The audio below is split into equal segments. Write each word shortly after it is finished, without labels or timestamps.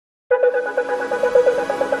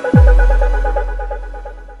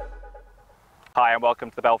Hi and welcome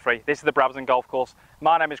to the Belfry. This is the Brabazon Golf Course.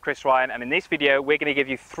 My name is Chris Ryan, and in this video we're going to give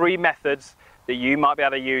you 3 methods that you might be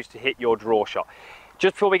able to use to hit your draw shot.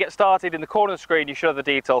 Just before we get started, in the corner of the screen you should have the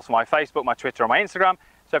details for my Facebook, my Twitter and my Instagram.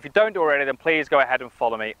 So if you don't do already, then please go ahead and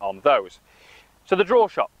follow me on those. So the draw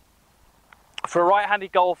shot. For a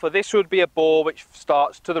right-handed golfer, this would be a ball which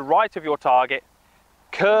starts to the right of your target,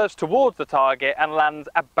 curves towards the target and lands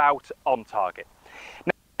about on target.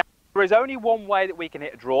 Now, there is only one way that we can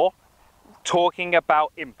hit a draw. Talking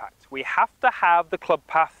about impact, we have to have the club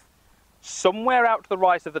path somewhere out to the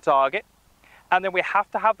right of the target, and then we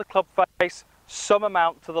have to have the club face some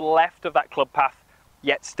amount to the left of that club path,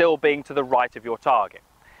 yet still being to the right of your target.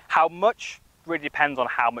 How much really depends on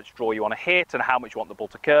how much draw you want to hit and how much you want the ball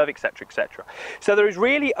to curve, etc, etc. So there is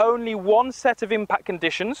really only one set of impact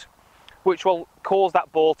conditions which will cause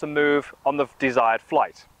that ball to move on the desired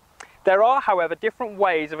flight. There are, however, different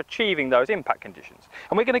ways of achieving those impact conditions,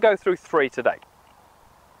 and we're going to go through 3 today.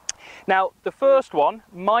 Now, the first one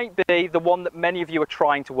might be the one that many of you are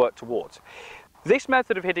trying to work towards. This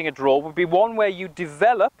method of hitting a draw would be one where you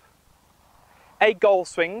develop a golf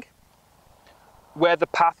swing where the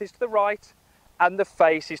path is to the right and the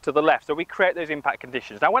face is to the left. So we create those impact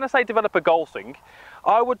conditions. Now, when I say develop a golf swing,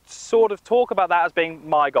 I would sort of talk about that as being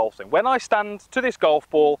my golf swing. When I stand to this golf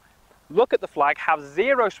ball, look at the flag, have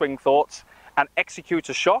 0 swing thoughts and execute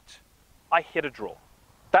a shot, I hit a draw.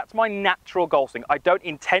 That's my natural golf swing. I don't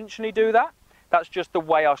intentionally do that. That's just the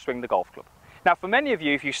way I swing the golf club. Now, for many of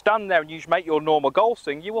you, if you stand there and you make your normal golf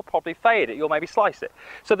swing, you will probably fade it. You'll maybe slice it.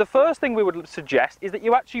 So the first thing we would suggest is that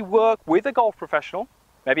you actually work with a golf professional,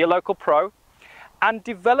 maybe a local pro, and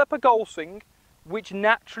develop a golf swing which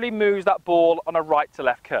naturally moves that ball on a right to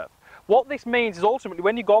left curve. What this means is ultimately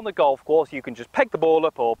when you go on the golf course, you can just peg the ball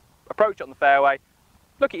up or approach it on the fairway,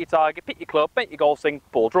 look at your target, pick your club, make your golf swing,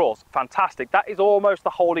 ball draws. Fantastic. That is almost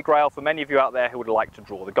the holy grail for many of you out there who would like to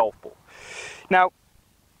draw the golf ball. Now,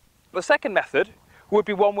 the second method would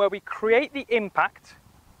be one where we create the impact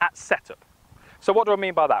at setup. So what do I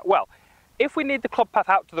mean by that? Well, if we need the club path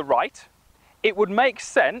out to the right, it would make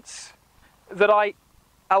sense that I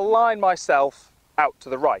align myself out to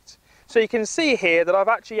the right. So you can see here that I've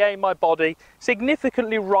actually aimed my body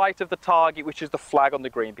significantly right of the target, which is the flag on the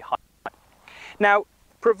green behind me. Now,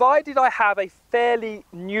 provided I have a fairly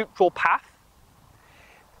neutral path,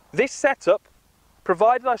 this setup,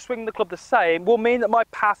 provided I swing the club the same, will mean that my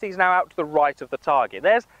path is now out to the right of the target.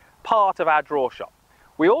 There's part of our draw shot.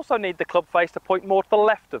 We also need the club face to point more to the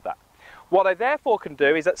left of that. What I therefore can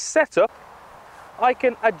do is at setup, I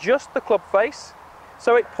can adjust the club face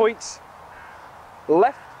so it points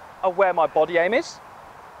left of where my body aim is,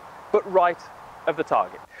 but right of the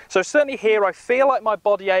target. So certainly here I feel like my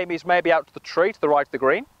body aim is maybe out to the tree, to the right of the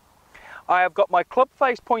green. I have got my club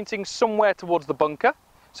face pointing somewhere towards the bunker,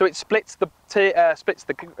 so it splits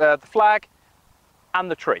the flag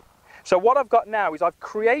and the tree. So what I've got now is I've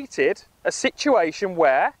created a situation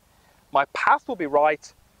where my path will be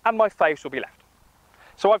right and my face will be left.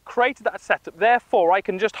 So I've created that setup, therefore I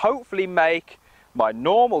can just hopefully make my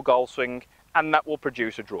normal golf swing and that will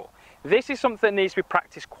produce a draw. This is something that needs to be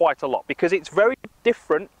practiced quite a lot because it's very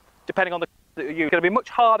different depending on the you're going to be much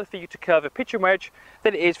harder for you to curve a pitching wedge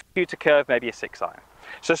than it is for you to curve maybe a 6-iron.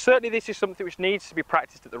 So certainly this is something which needs to be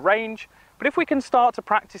practiced at the range, but if we can start to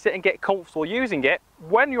practice it and get comfortable using it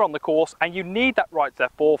when you're on the course and you need that right to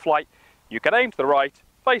left ball flight, you can aim to the right,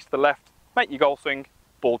 face to the left, make your golf swing,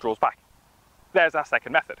 ball draws back. There's our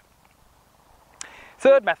second method.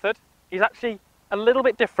 Third method is actually a little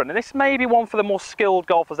bit different, and this may be one for the more skilled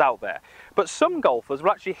golfers out there, but some golfers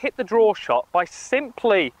will actually hit the draw shot by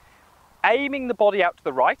simply aiming the body out to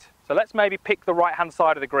the right. So let's maybe pick the right hand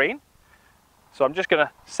side of the green. So I'm just going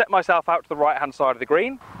to set myself out to the right hand side of the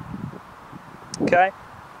green. Okay,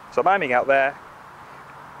 so I'm aiming out there,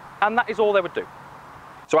 and that is all they would do.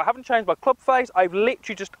 So I haven't changed my club face, I've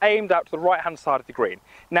literally just aimed out to the right hand side of the green.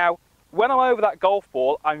 Now, when I'm over that golf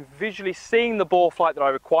ball, I'm visually seeing the ball flight that I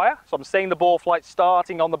require. So I'm seeing the ball flight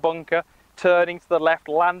starting on the bunker, turning to the left,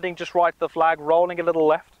 landing just right to the flag, rolling a little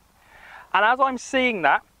left. And as I'm seeing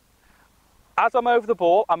that, as I'm over the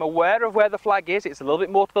ball, I'm aware of where the flag is. It's a little bit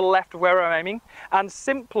more to the left of where I'm aiming. And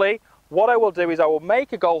simply, what I will do is I will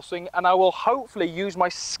make a golf swing and I will hopefully use my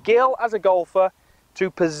skill as a golfer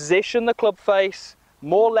to position the club face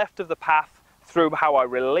more left of the path through how I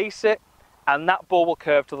release it, and that ball will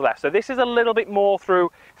curve to the left. So this is a little bit more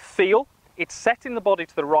through feel. It's setting the body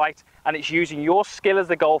to the right and it's using your skill as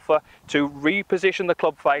the golfer to reposition the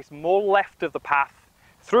club face more left of the path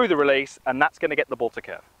through the release, and that's going to get the ball to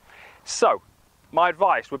curve. So my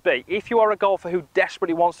advice would be, if you are a golfer who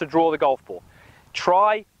desperately wants to draw the golf ball,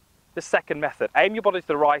 try the second method. Aim your body to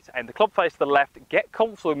the right and the club face to the left. Get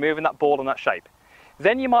comfortable with moving that ball in that shape.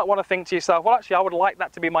 Then you might want to think to yourself, well, actually, I would like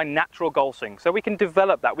that to be my natural golf swing. So we can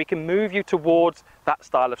develop that. We can move you towards that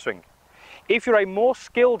style of swing. If you're a more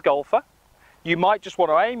skilled golfer, you might just want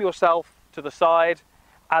to aim yourself to the side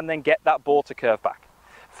and then get that ball to curve back.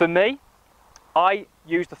 For me, I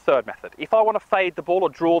use the third method. If I want to fade the ball or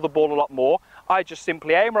draw the ball a lot more, I just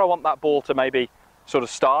simply aim where I want that ball to maybe sort of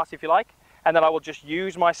start, if you like, and then I will just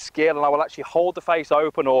use my skill and I will actually hold the face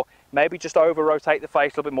open or maybe just over rotate the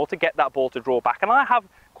face a little bit more to get that ball to draw back. And I have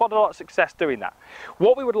quite a lot of success doing that.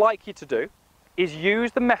 What we would like you to do is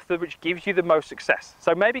use the method which gives you the most success.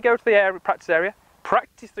 So maybe go to the practice area,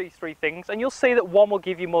 practice these three things, and you'll see that one will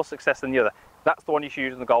give you more success than the other. That's the one you should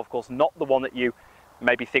use on the golf course, not the one that you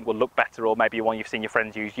maybe think will look better or maybe one you've seen your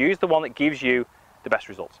friends use. Use the one that gives you the best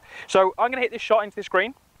results. So I'm going to hit this shot into the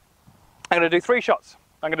screen. I'm going to do 3 shots.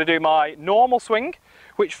 I'm going to do my normal swing,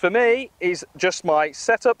 which for me is just my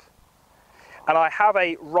setup, and I have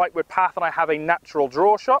a rightward path and I have a natural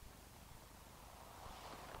draw shot.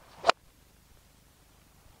 So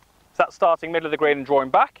that's starting middle of the green and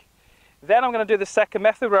drawing back. Then I'm going to do the second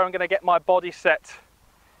method where I'm going to get my body set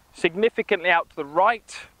significantly out to the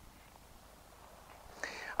right.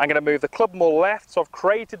 I'm going to move the club more left, so I've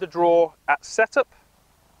created the draw at setup.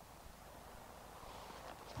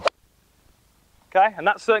 Okay, and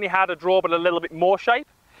that certainly had a draw but a little bit more shape.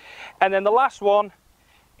 And then the last one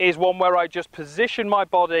is one where I just position my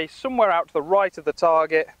body somewhere out to the right of the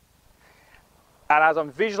target, and as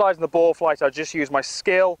I'm visualizing the ball flight, I just use my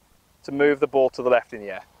skill to move the ball to the left in the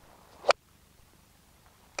air.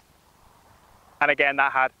 And again,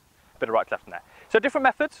 that had a bit of right to left in there. So different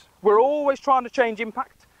methods. We're always trying to change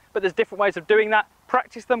impact, but there's different ways of doing that.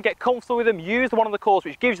 Practice them, get comfortable with them, use the one on the course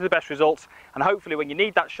which gives you the best results, and hopefully when you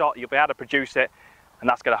need that shot, you'll be able to produce it, and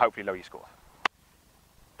that's going to hopefully lower your score.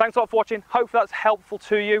 Thanks a lot for watching. Hopefully that's helpful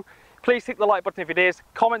to you. Please hit the like button if it is,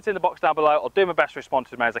 comment in the box down below. I'll do my best to respond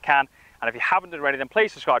to as many as I can, and if you haven't done already, then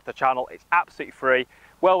please subscribe to the channel. It's absolutely free,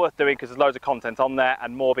 well worth doing because there's loads of content on there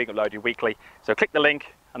and more being uploaded weekly. So click the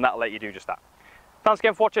link and that'll let you do just that. Thanks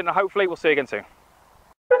again for watching, and hopefully we'll see you again soon.